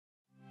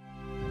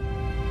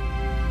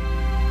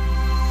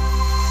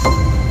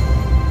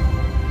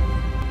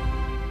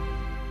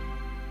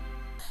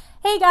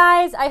Hey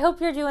guys, I hope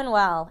you're doing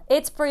well.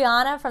 It's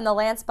Brianna from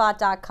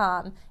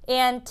thelandspot.com,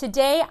 and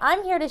today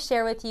I'm here to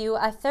share with you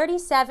a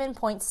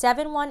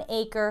 37.71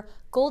 acre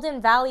Golden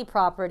Valley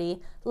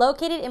property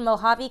located in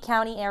Mohave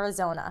County,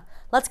 Arizona.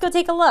 Let's go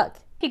take a look.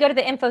 If you go to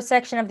the info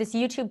section of this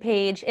YouTube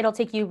page, it'll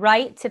take you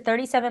right to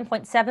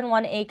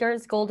 37.71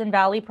 acres Golden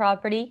Valley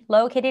property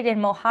located in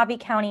Mohave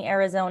County,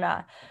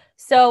 Arizona.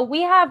 So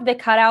we have the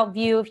cutout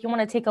view. If you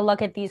want to take a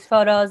look at these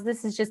photos,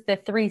 this is just the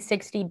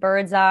 360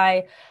 bird's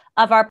eye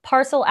of our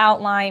parcel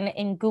outline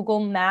in Google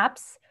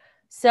Maps.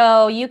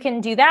 So you can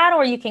do that,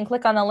 or you can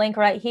click on the link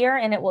right here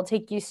and it will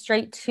take you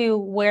straight to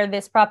where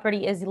this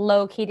property is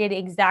located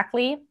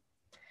exactly.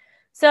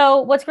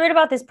 So what's great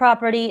about this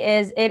property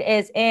is it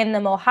is in the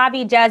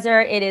Mojave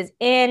Desert. It is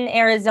in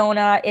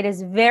Arizona. It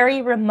is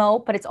very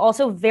remote, but it's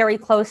also very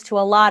close to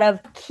a lot of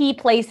key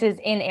places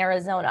in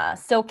Arizona.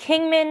 So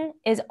Kingman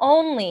is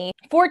only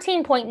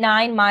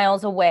 14.9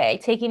 miles away,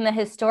 taking the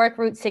historic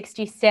Route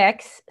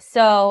 66.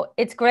 So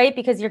it's great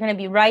because you're going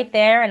to be right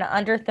there in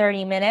under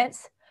 30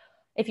 minutes.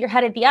 If you're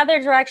headed the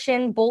other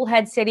direction,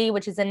 Bullhead City,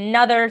 which is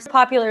another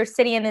popular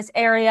city in this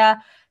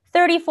area,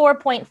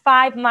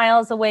 34.5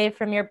 miles away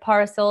from your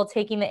parcel,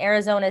 taking the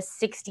Arizona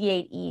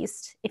 68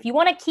 East. If you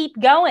want to keep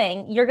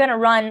going, you're going to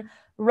run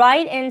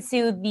right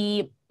into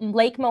the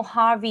Lake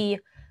Mohave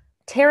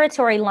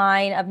territory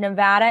line of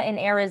Nevada and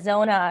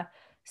Arizona.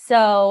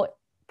 So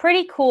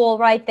pretty cool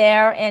right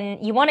there.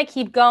 And you want to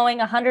keep going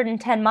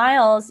 110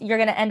 miles, you're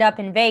going to end up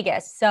in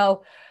Vegas.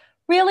 So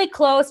really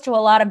close to a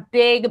lot of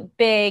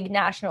big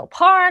national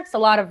parks, a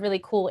lot of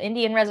really cool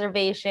Indian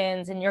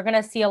reservations, and you're going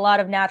to see a lot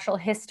of natural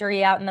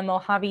history out in the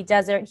Mojave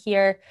Desert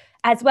here,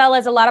 as well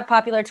as a lot of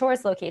popular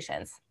tourist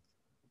locations.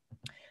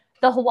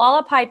 The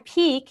Hualapai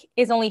Peak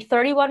is only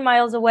 31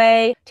 miles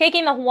away.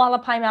 Taking the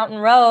Hualapai Mountain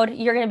Road,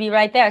 you're going to be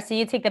right there. So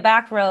you take the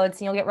back roads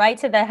and you'll get right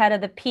to the head of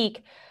the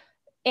peak.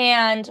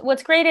 And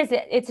what's great is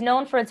it's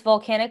known for its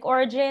volcanic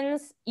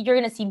origins. You're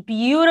going to see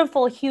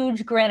beautiful,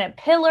 huge granite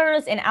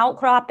pillars and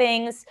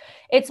outcroppings.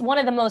 It's one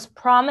of the most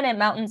prominent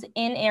mountains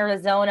in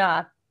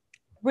Arizona.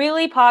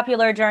 Really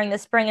popular during the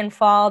spring and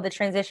fall, the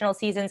transitional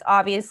seasons,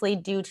 obviously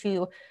due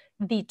to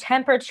the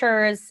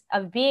temperatures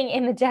of being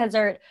in the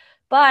desert.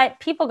 But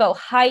people go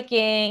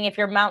hiking. If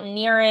you're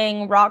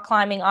mountaineering, rock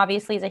climbing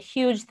obviously is a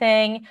huge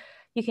thing.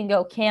 You can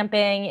go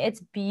camping.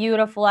 It's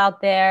beautiful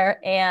out there,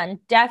 and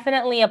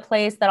definitely a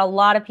place that a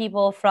lot of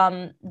people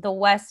from the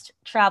West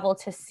travel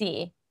to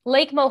see.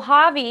 Lake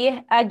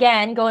Mohave,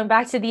 again, going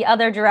back to the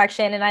other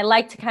direction, and I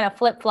like to kind of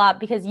flip-flop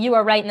because you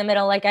are right in the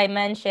middle, like I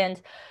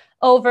mentioned,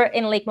 over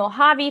in Lake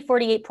Mohave,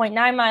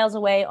 48.9 miles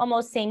away,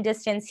 almost same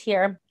distance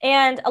here.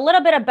 And a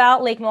little bit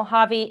about Lake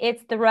Mohave,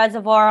 it's the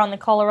reservoir on the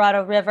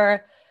Colorado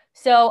River.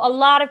 So a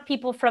lot of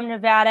people from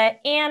Nevada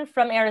and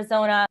from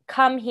Arizona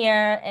come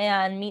here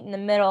and meet in the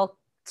middle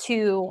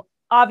to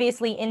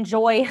obviously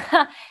enjoy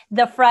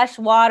the fresh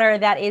water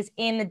that is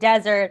in the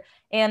desert.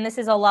 And this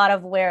is a lot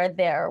of where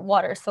their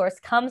water source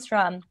comes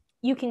from.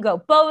 You can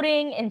go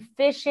boating and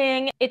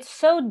fishing. It's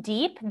so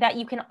deep that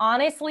you can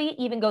honestly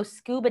even go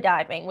scuba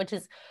diving, which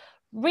is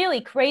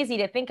really crazy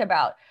to think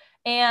about.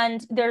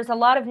 And there's a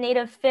lot of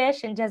native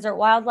fish and desert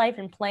wildlife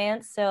and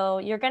plants. So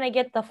you're going to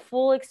get the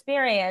full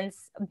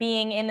experience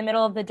being in the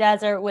middle of the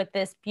desert with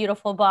this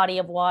beautiful body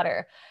of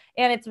water.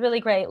 And it's really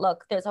great.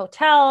 Look, there's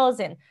hotels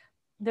and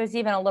there's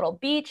even a little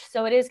beach.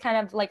 So it is kind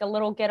of like a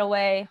little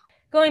getaway.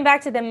 Going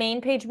back to the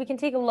main page, we can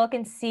take a look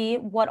and see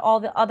what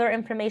all the other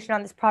information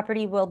on this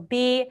property will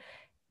be.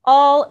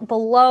 All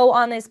below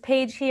on this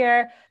page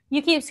here.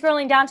 You keep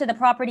scrolling down to the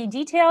property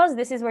details.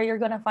 This is where you're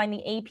going to find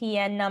the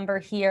APN number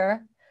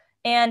here.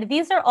 And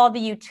these are all the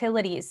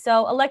utilities.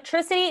 So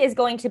electricity is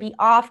going to be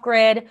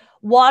off-grid.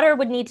 Water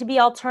would need to be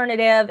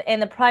alternative.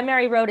 And the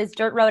primary road is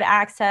dirt road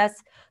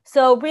access.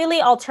 So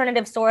really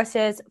alternative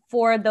sources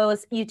for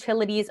those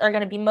utilities are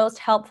going to be most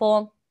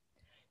helpful.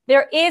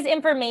 There is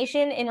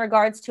information in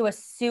regards to a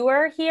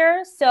sewer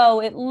here. So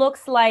it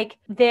looks like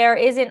there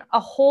isn't a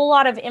whole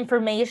lot of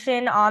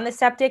information on the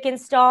septic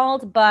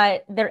installed,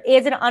 but there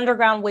is an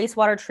underground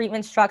wastewater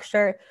treatment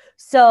structure.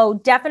 So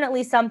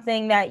definitely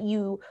something that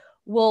you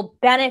will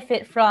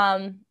benefit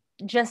from.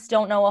 Just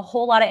don't know a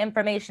whole lot of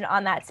information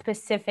on that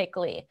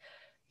specifically.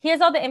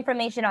 Here's all the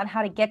information on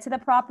how to get to the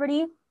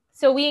property.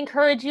 So we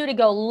encourage you to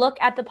go look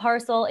at the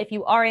parcel. If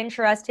you are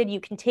interested,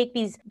 you can take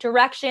these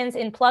directions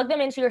and plug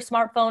them into your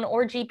smartphone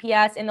or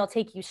GPS, and they'll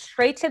take you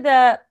straight to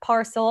the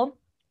parcel.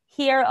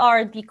 Here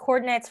are the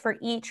coordinates for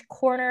each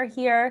corner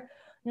here: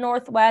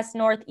 northwest,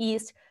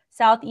 northeast,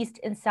 southeast,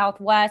 and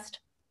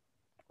southwest.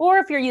 Or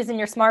if you're using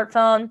your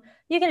smartphone,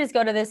 you can just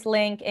go to this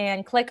link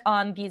and click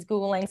on these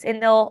Google links,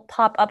 and they'll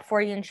pop up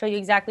for you and show you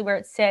exactly where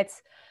it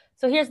sits.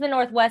 So here's the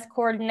northwest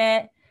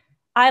coordinate.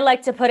 I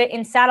like to put it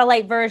in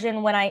satellite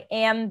version when I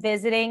am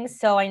visiting,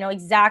 so I know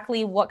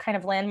exactly what kind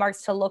of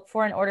landmarks to look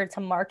for in order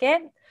to mark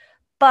it.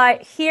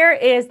 But here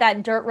is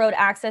that dirt road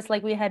access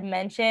like we had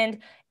mentioned.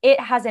 it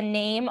has a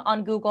name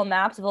on Google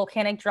Maps,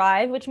 Volcanic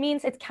Drive, which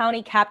means it's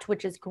county capped,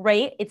 which is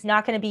great. It's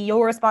not going to be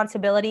your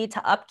responsibility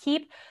to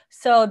upkeep.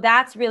 So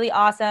that's really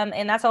awesome.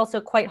 And that's also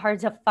quite hard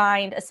to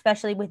find,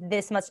 especially with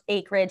this much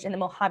acreage in the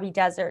Mojave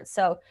Desert.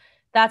 So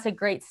that's a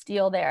great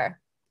steal there.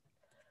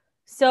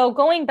 So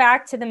going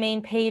back to the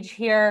main page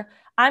here,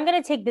 I'm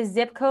going to take the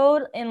zip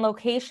code and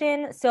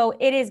location. So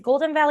it is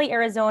Golden Valley,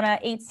 Arizona,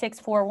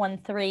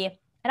 86413.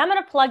 And I'm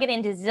going to plug it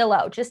into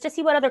Zillow just to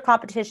see what other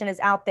competition is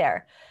out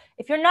there.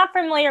 If you're not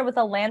familiar with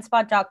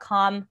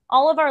landspot.com,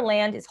 all of our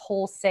land is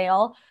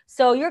wholesale.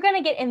 So you're going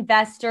to get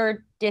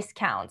investor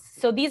discounts.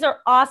 So these are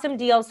awesome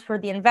deals for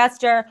the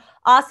investor,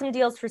 awesome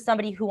deals for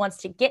somebody who wants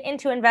to get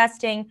into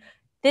investing.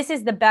 This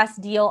is the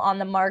best deal on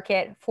the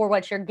market for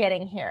what you're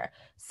getting here.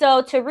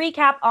 So to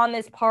recap on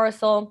this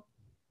parcel,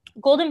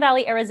 Golden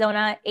Valley,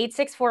 Arizona,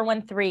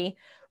 86413,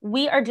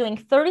 we are doing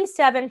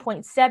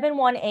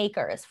 37.71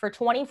 acres for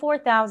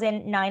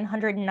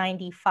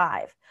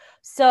 $24,995.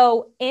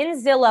 So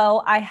in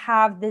Zillow, I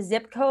have the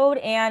zip code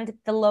and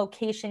the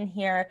location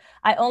here.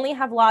 I only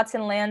have lots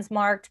and lands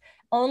marked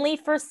only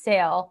for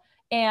sale.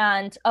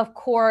 And of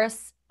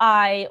course,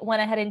 I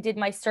went ahead and did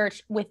my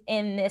search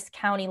within this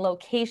county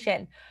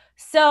location.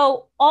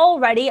 So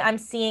already I'm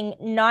seeing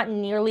not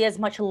nearly as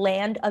much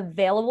land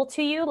available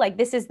to you. Like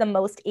this is the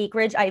most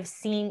acreage I've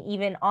seen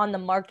even on the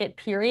market,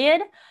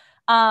 period.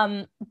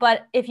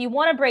 But if you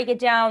want to break it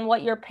down,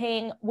 what you're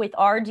paying with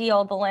our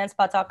deal, the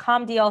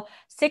landspot.com deal,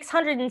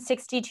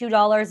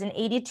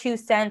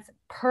 $662.82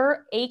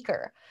 per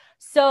acre.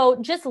 So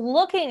just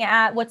looking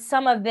at what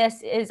some of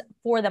this is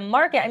for the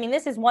market, I mean,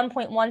 this is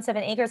 1.17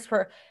 acres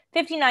for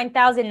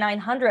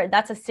 $59,900.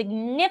 That's a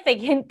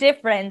significant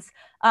difference.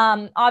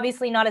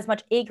 Obviously not as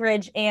much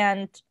acreage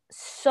and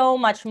so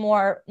much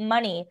more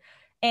money.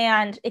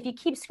 And if you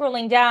keep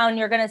scrolling down,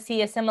 you're going to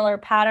see a similar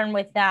pattern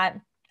with that.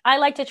 I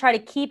like to try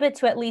to keep it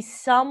to at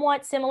least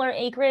somewhat similar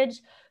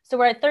acreage. So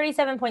we're at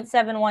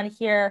 37.71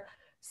 here.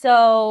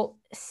 So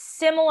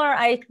similar,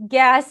 I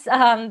guess.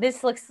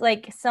 This looks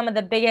like some of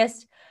the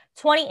biggest,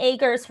 20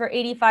 acres for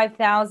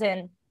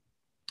 $85,000.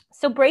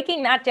 So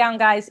breaking that down,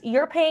 guys,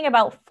 you're paying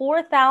about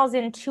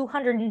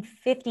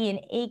 $4,250 an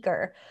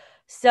acre.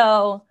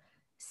 So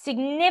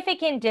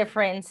significant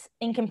difference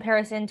in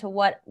comparison to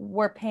what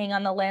we're paying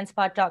on the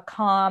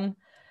landspot.com.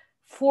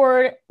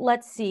 For,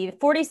 let's see,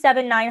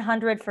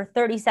 $47,900 for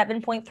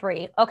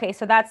 37.3. Okay,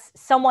 so that's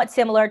somewhat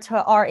similar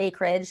to our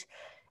acreage.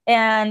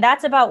 And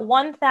that's about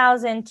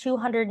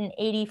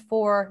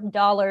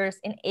 $1,284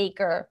 an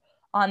acre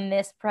on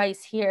this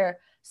price here.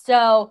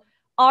 So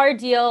our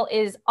deal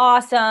is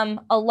awesome.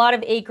 A lot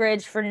of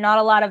acreage for not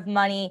a lot of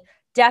money.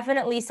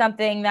 Definitely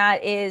something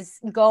that is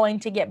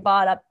going to get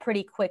bought up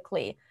pretty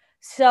quickly.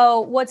 So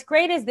what's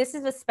great is this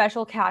is a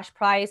special cash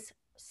price.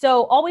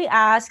 So all we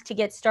ask to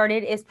get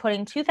started is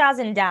putting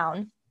 $2,000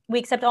 down. We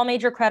accept all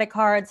major credit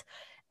cards,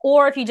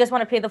 or if you just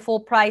want to pay the full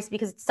price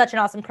because it's such an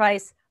awesome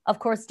price, of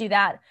course, do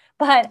that.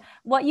 But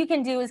what you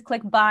can do is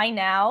click buy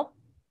now.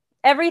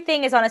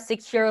 Everything is on a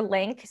secure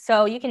link,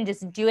 so you can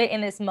just do it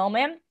in this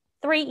moment.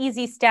 3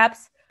 easy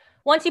steps.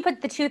 Once you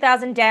put the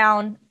 $2,000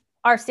 down,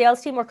 our sales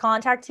team will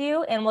contact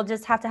you and we'll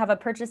just have to have a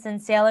purchase and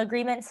sale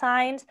agreement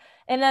signed.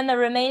 And then the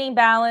remaining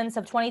balance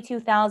of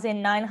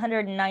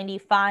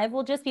 $22,995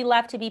 will just be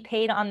left to be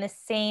paid on the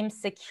same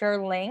secure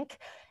link.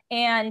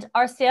 And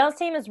our sales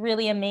team is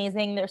really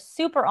amazing. They're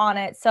super on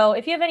it. So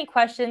if you have any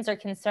questions or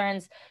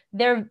concerns,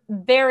 they're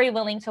very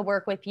willing to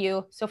work with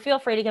you. So feel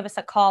free to give us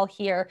a call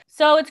here.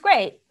 So it's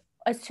great.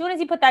 As soon as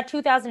you put that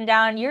 $2,000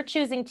 down, you're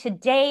choosing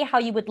today how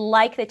you would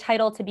like the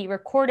title to be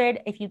recorded.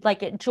 If you'd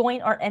like it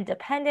joint or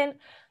independent,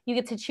 you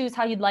get to choose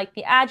how you'd like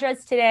the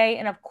address today.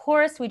 And of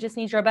course, we just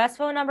need your best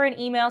phone number and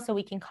email so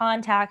we can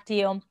contact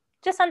you.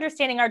 Just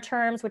understanding our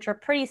terms, which are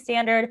pretty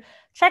standard.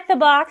 Check the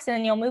box and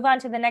then you'll move on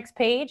to the next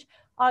page.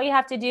 All you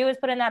have to do is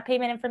put in that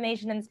payment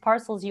information and this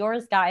parcel is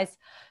yours, guys.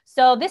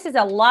 So this is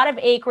a lot of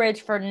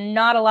acreage for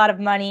not a lot of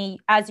money.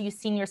 As you've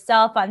seen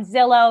yourself on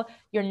Zillow,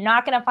 you're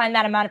not going to find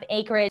that amount of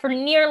acreage for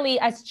nearly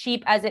as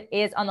cheap as it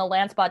is on the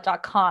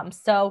landspot.com.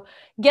 So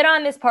get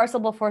on this parcel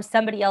before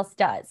somebody else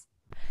does.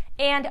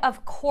 And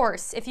of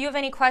course, if you have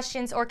any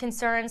questions or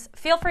concerns,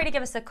 feel free to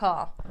give us a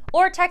call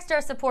or text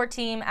our support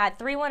team at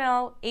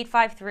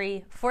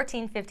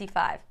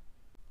 310-853-1455.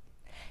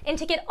 And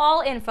to get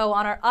all info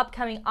on our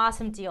upcoming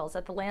awesome deals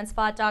at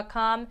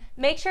thelandspot.com,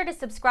 make sure to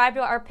subscribe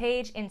to our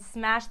page and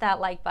smash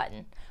that like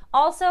button.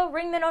 Also,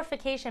 ring the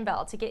notification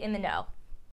bell to get in the know.